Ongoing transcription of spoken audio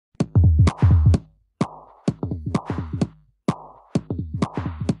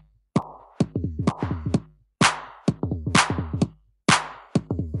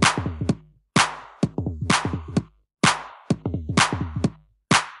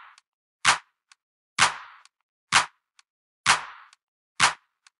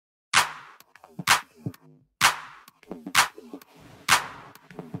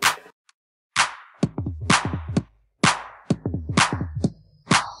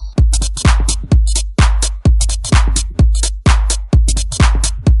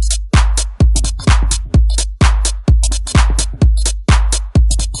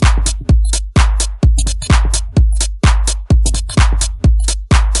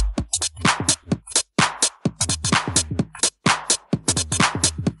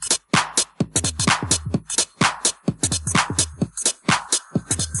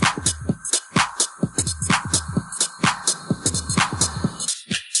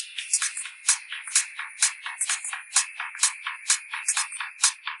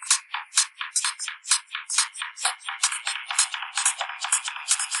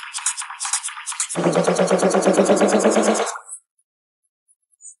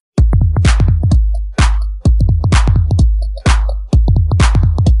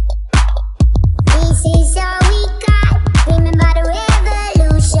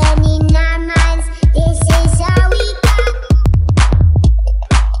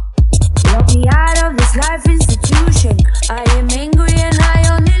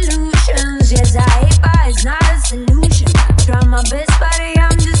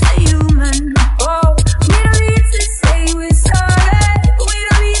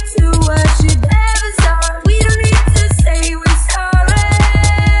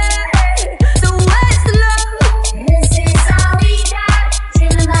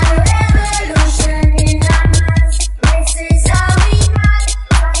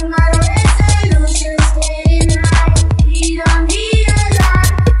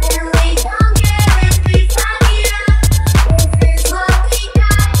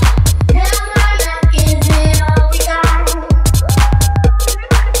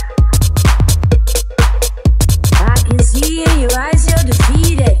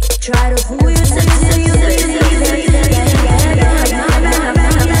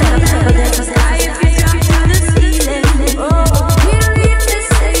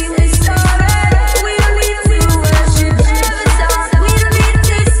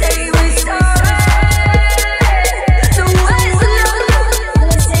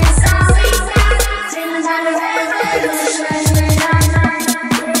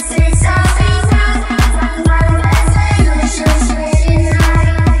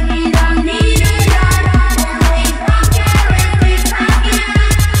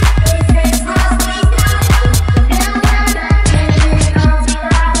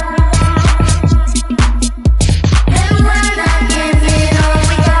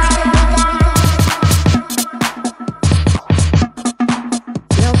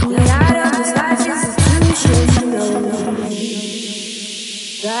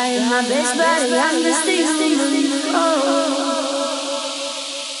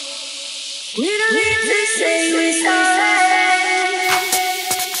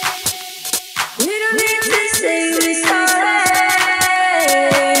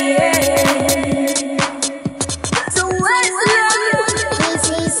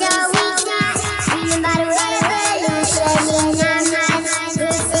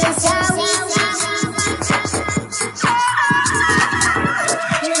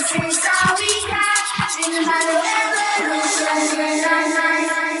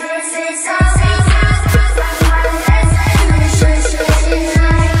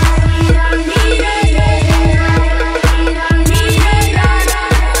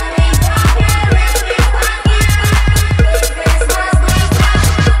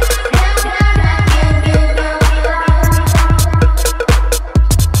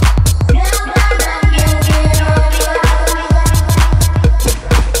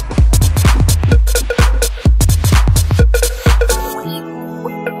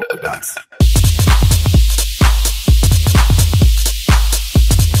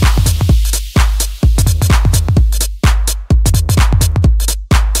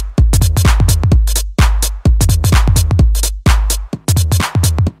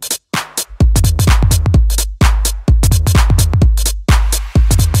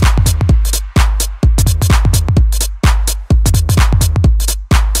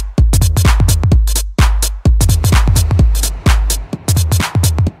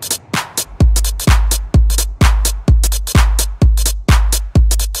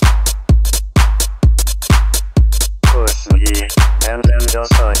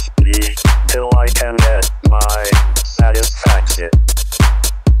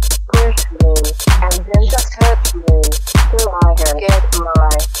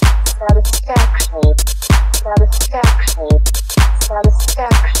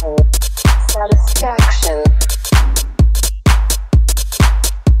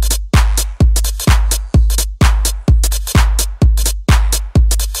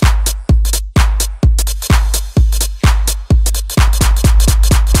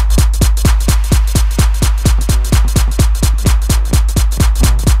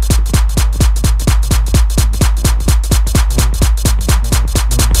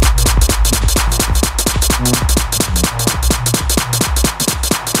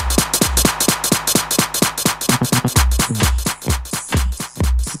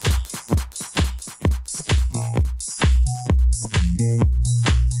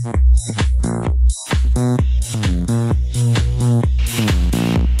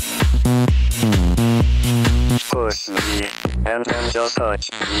Push me, and then just touch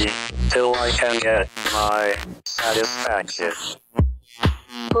me, till I can get my satisfaction.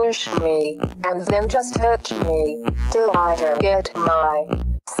 push me, and then just touch me, till I get my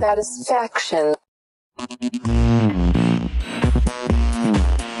satisfaction.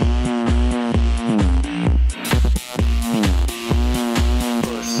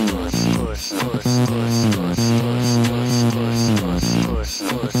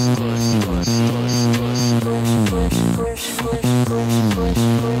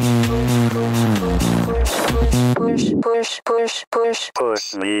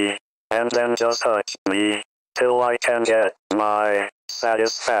 Push me, and then just touch me, till I can get my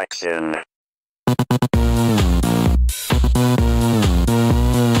satisfaction.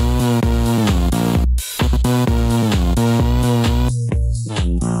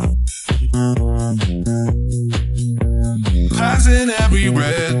 Passing every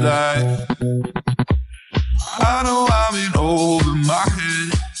red light, I know I'm in over my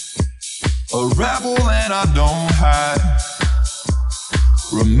head, a rebel and I don't hide.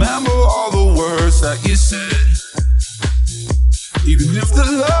 Remember all the words that you said. Even if the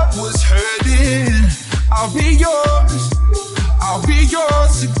love was hurting, I'll be yours, I'll be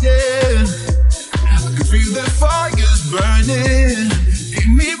yours again. I can feel the fire's burning, give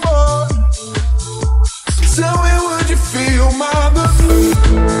me more. So tell me, would you feel my love?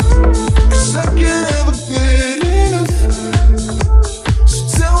 'Cause I can't ever get enough. So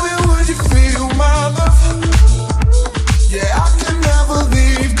tell me, would you feel my love? Yeah, I can never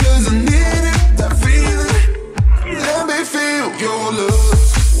leave, 'cause I need it, that feeling. Let me feel your love.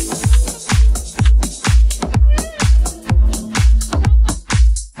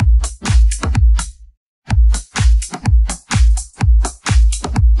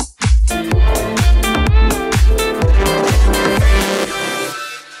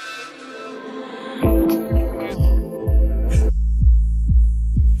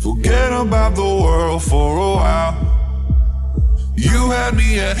 Forget about the world for a while. You had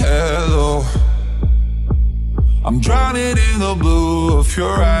me at hello. I'm drowning in the blue of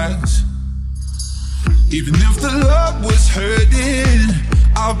your eyes. Even if the love was hurting,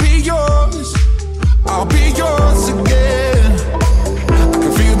 I'll be yours, I'll be yours again. I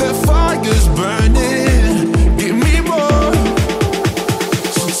can feel that fire's burning, give me more.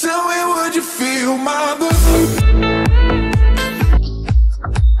 So tell me, would you feel my love?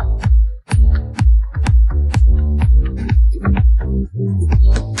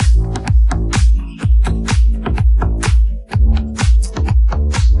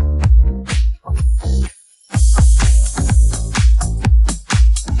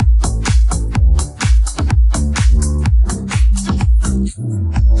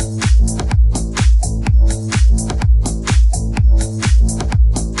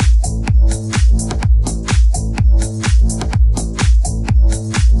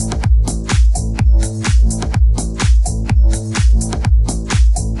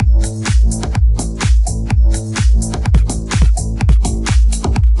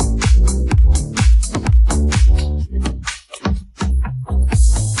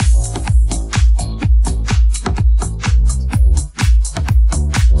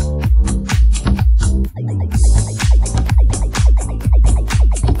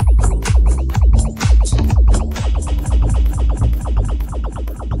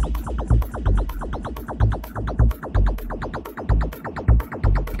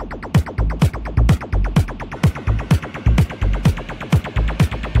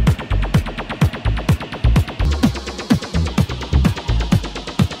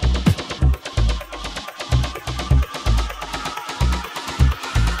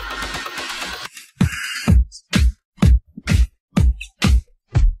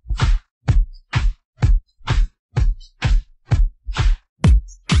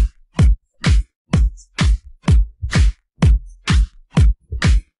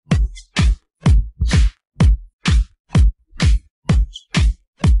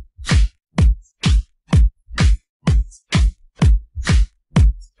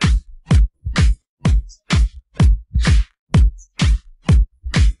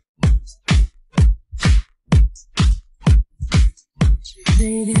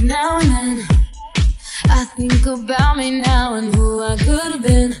 Baby, now and then I think about me now and who I could have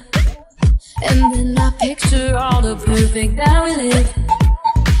been. And then I picture all the perfect that we lived,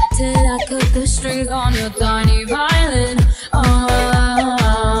 till I cut the strings on your tiny violin.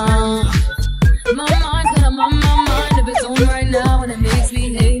 My mind cut on my mind of its own right now, and it makes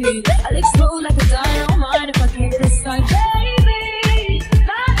me hate me. I'll explode like a dynamite if I can't decide. Baby,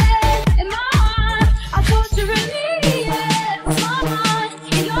 my head and my heart, I thought you were needed. My mind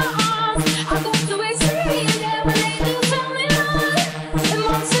in your arms, I go to extreme. Yeah, when they do tell me love,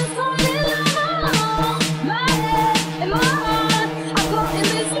 emotions come in love. My head and my heart, I caught in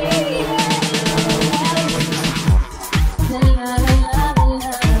this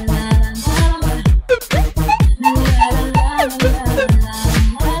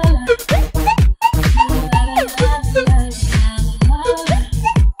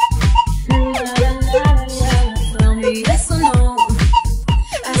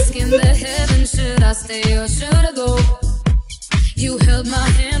I stay or should I go? You held my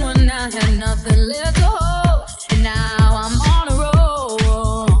hand when I had nothing left to hold, and now I'm on a roll.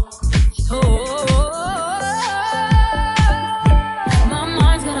 My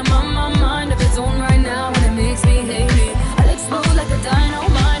mind's got my mind of its own right now, and it makes me hate me. I'll explode like a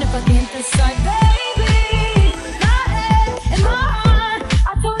dynamite if I can't decide, baby. My head and my heart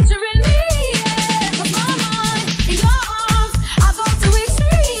are torturing me, yeah. But my mind in your arms, I go to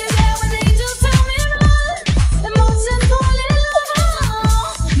extremes, yeah. When angels tell me run, emotions fall in love.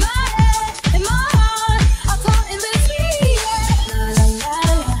 My head and my heart are caught in between, yeah. La la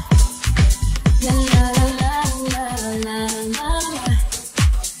la la la la la la la la.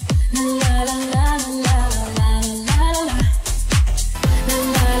 La la la la la la la la. La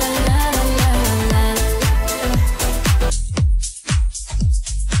la la la la la la.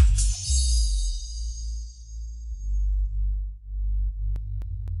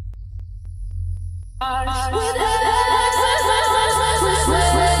 With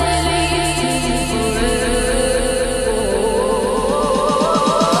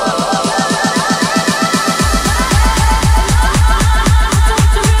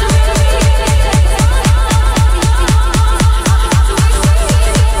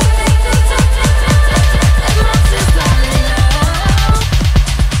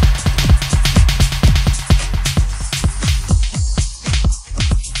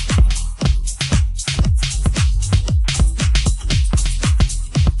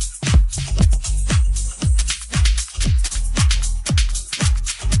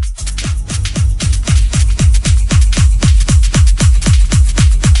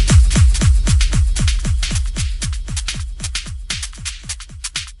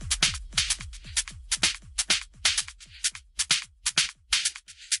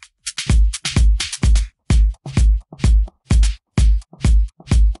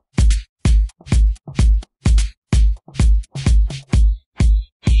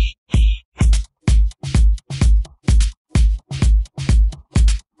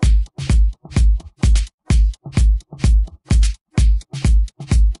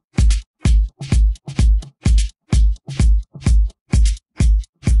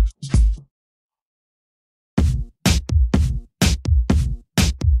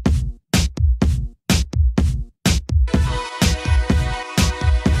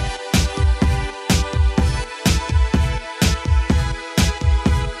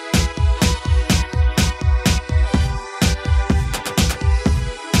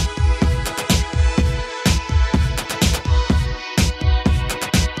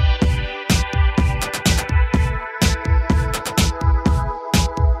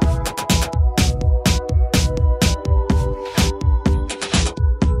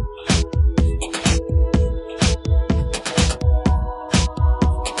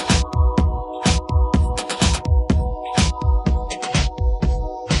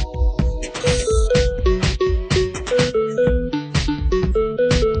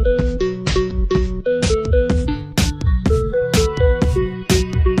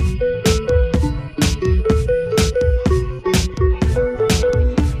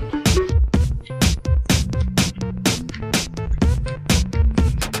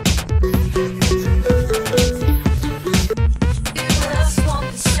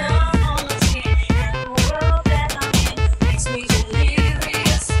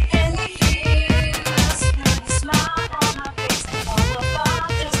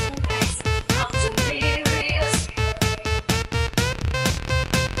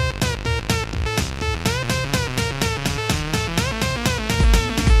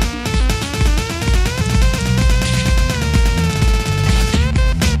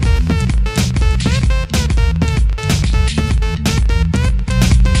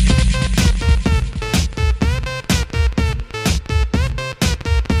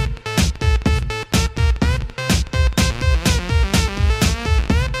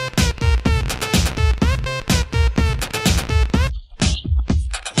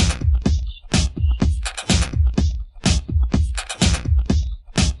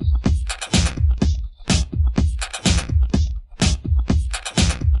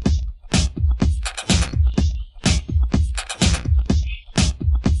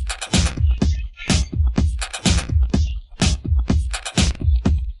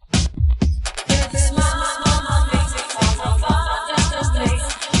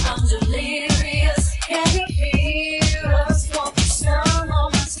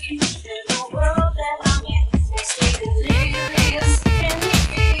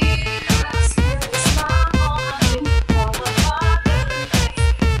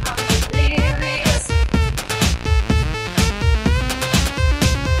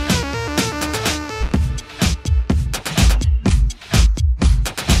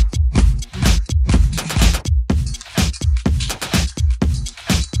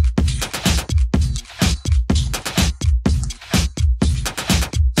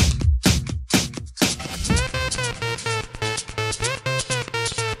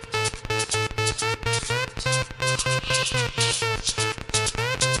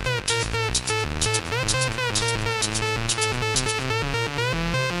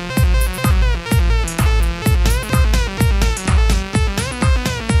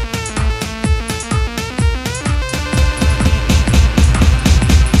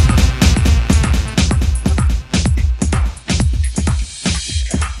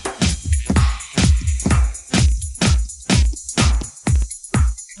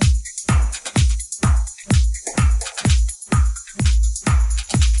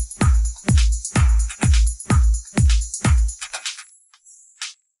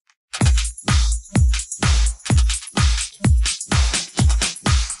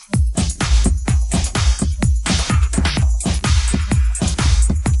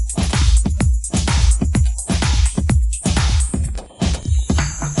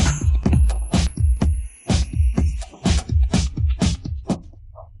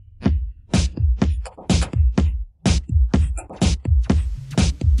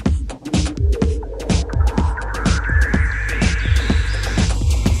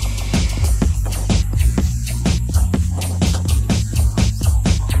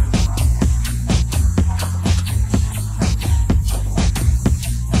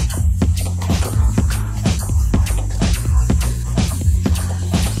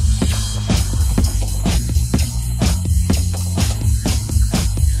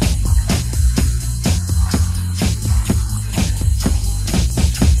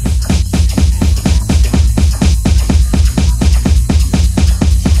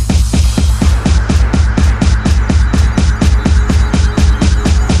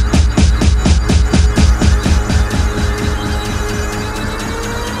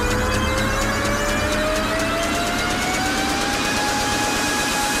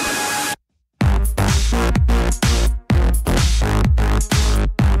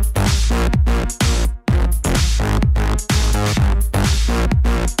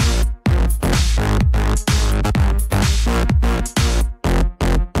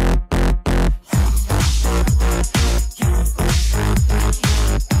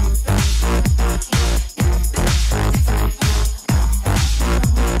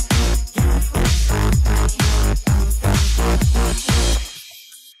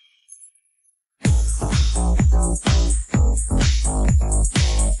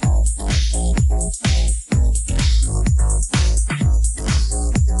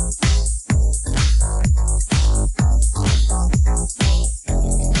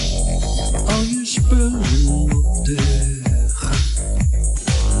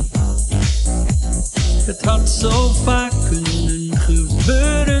had zo vaak kunnen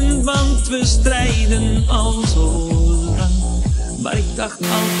gebeuren, want we strijden al zo lang. Maar ik dacht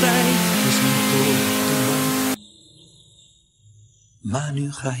altijd, het is niet door te lang. Maar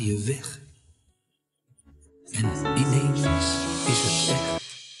nu ga je weg. En ineens is het echt.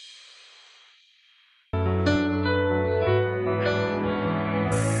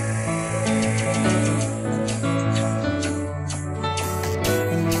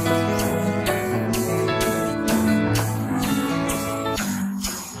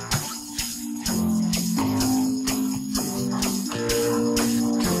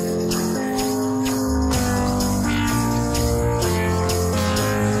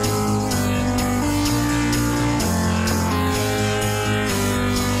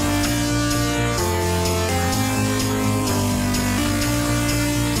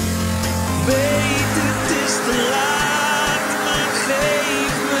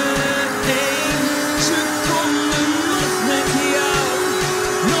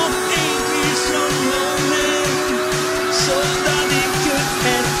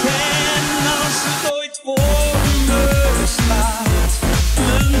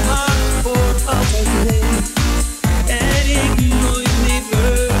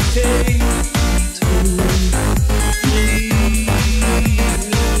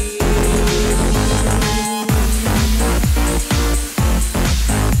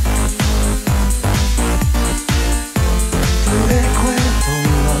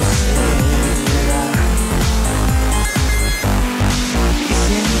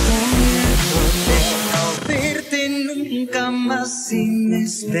 Sin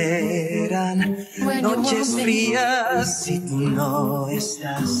esperan noches frías si tú no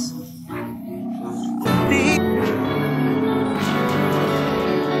estás.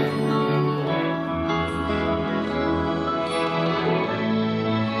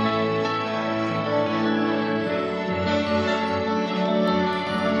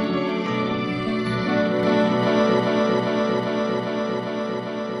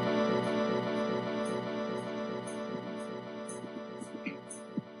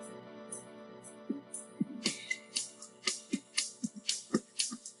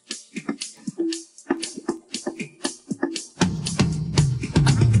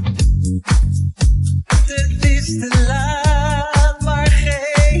 Het is te laat, maar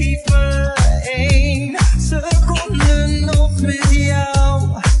geef me 1 seconde nog met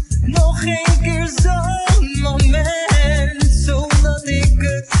jou. Nog 1 keer zo'n moment, zodat ik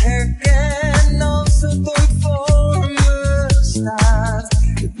het herken als het ooit voor me staat.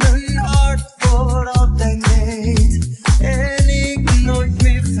 Mijn hart voor altijd weet en ik nooit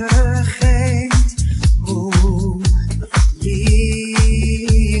meer vergeet hoe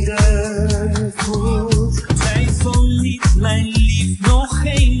liefde voelt. Twijfel niet, mijn lief, nog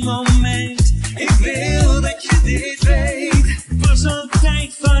geen moment. Ik wil dat je dit weet. Was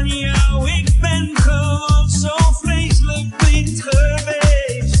altijd van jou, ik ben gewoon zo vreselijk blind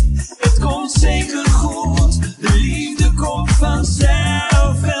geweest. Het komt zeker goed, de liefde komt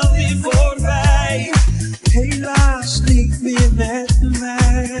vanzelf wel weer voorbij. Helaas niet meer met mij.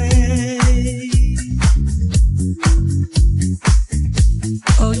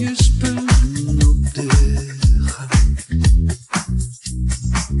 Al je spullen op de gang.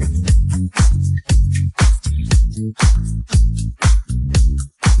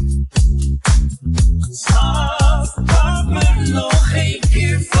 Schat, pak me nog 1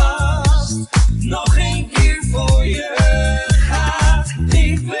 keer vast. Nog 1 keer voor je gaat.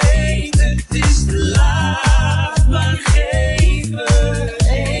 Ik weet het is te laat, maar geef me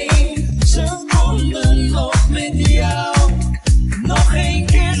 1 seconde nog met jou. Nog 1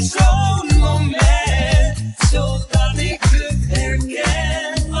 keer zo'n moment, zodat ik het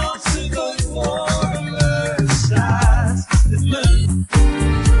herken als het ooit voor me staat.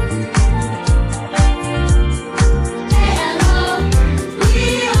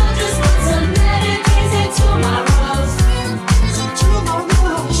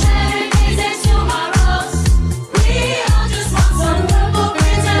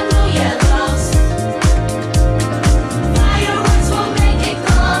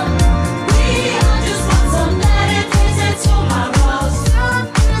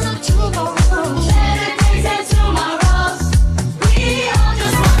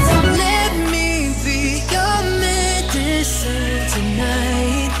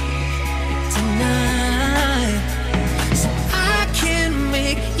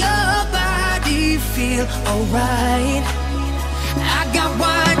 Alright, I got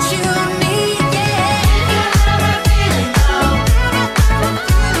what you need, yeah.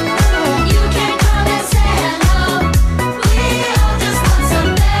 You can come and say hello. We all just want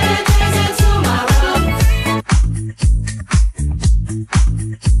some better days and tomorrow.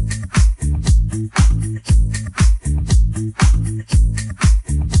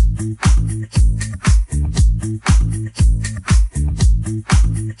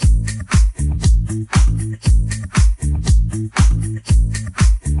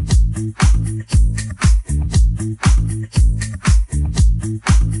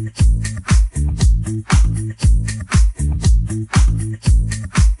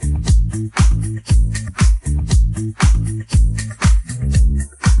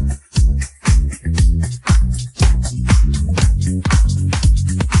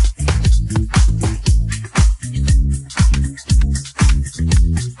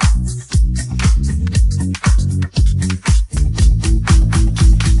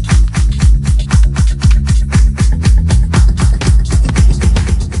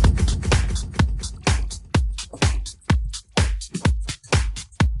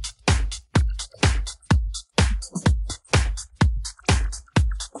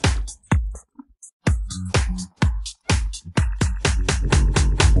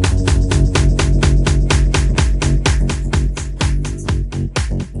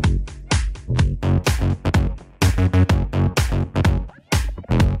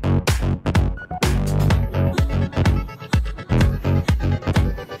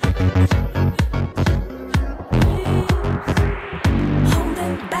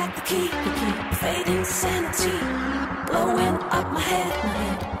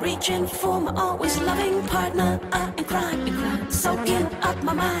 searching for my always loving partner in crime, soaking up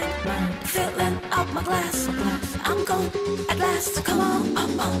my mind, filling up my glass. I'm gone at last. Come on,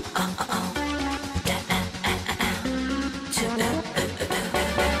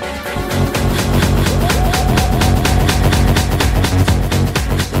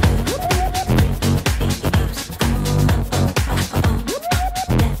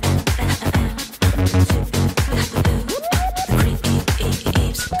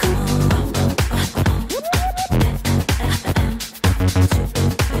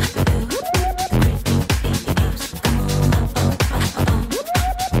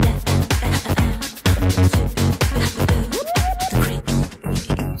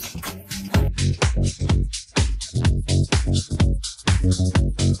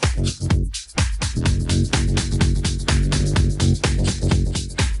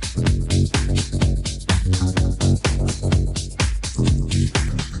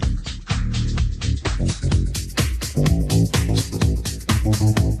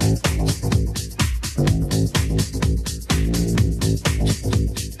 Thank you.